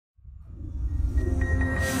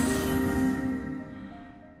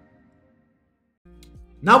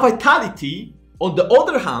Now Vitality, on the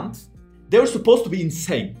other hand, they were supposed to be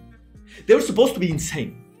insane. They were supposed to be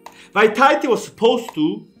insane. Vitality was supposed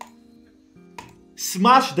to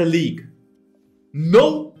smash the league.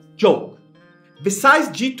 No joke. Besides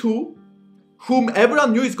G2, whom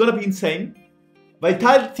everyone knew is gonna be insane,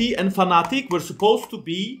 Vitality and Fnatic were supposed to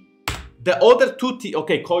be the other two teams.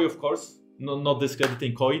 Okay, Koi, of course. No, not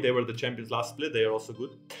discrediting Koi. They were the champions last split. They are also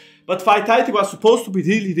good. But Vitality was supposed to be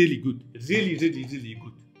really, really good. Really, really, really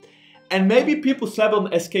good. And maybe people slept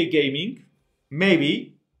on SK Gaming.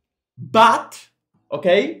 Maybe. But,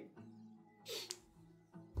 okay,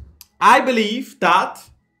 I believe that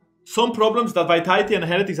some problems that Vitality and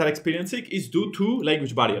Heretics are experiencing is due to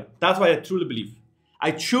language barrier. That's what I truly believe.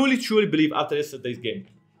 I truly, truly believe after yesterday's game.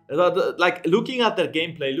 Like, looking at their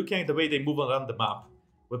gameplay, looking at the way they move around the map,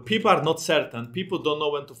 where people are not certain, people don't know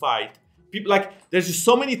when to fight. People, like, there's just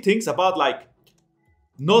so many things about, like,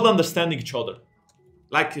 not understanding each other.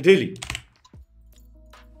 Like, really.